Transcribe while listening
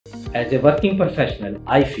As a working professional,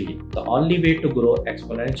 I feel the only way to grow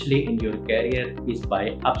exponentially in your career is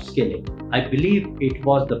by upskilling. I believe it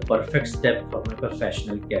was the perfect step for my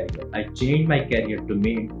professional career. I changed my career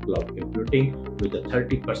domain to cloud computing with a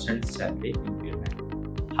 30% salary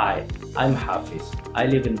increment. Hi, I'm Hafiz. I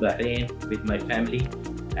live in Bahrain with my family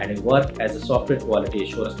and I work as a software quality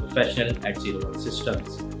assurance professional at 01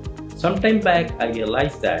 Systems. Sometime back, I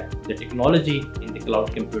realized that the technology in the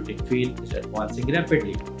cloud computing field is advancing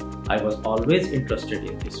rapidly. I was always interested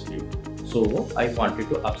in this field, so I wanted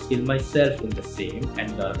to upskill myself in the same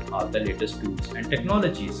and learn all the latest tools and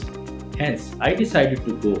technologies. Hence, I decided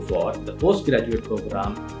to go for the Postgraduate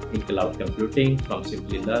Program in Cloud Computing from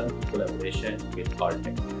Simplilearn in collaboration with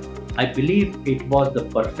Caltech. I believe it was the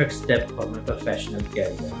perfect step for my professional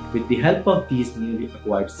career. With the help of these newly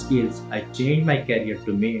acquired skills, I changed my career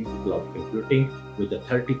domain to cloud computing with a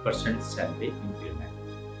 30% salary increment.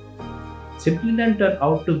 Simplilearn turned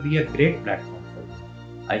out to be a great platform for me.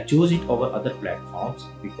 I chose it over other platforms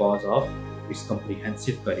because of its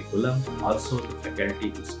comprehensive curriculum. Also, the faculty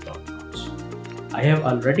is top-notch. I have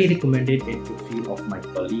already recommended it to few of my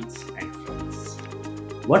colleagues and friends.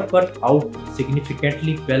 What worked out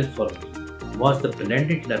significantly well for me was the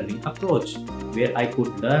blended learning approach, where I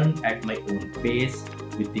could learn at my own pace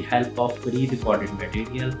with the help of pre-recorded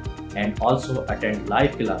material and also attend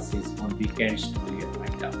live classes on weekends to clear my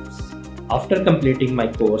doubts. After completing my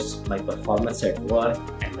course, my performance at work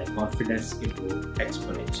and my confidence improved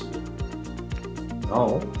exponentially.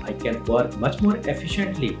 Now I can work much more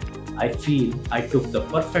efficiently. I feel I took the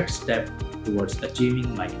perfect step towards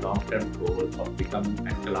achieving my long-term goal of becoming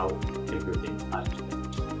a cloud computing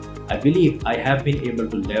architect. I believe I have been able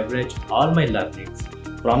to leverage all my learnings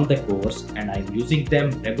from the course and I'm using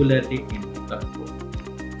them regularly in the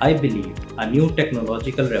current. I believe a new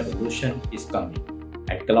technological revolution is coming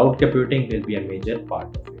and cloud computing will be a major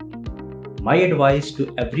part of it. My advice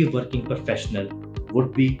to every working professional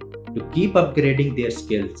would be to keep upgrading their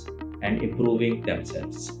skills and improving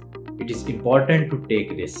themselves. It is important to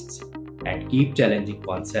take risks and keep challenging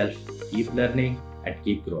oneself, keep learning and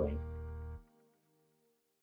keep growing.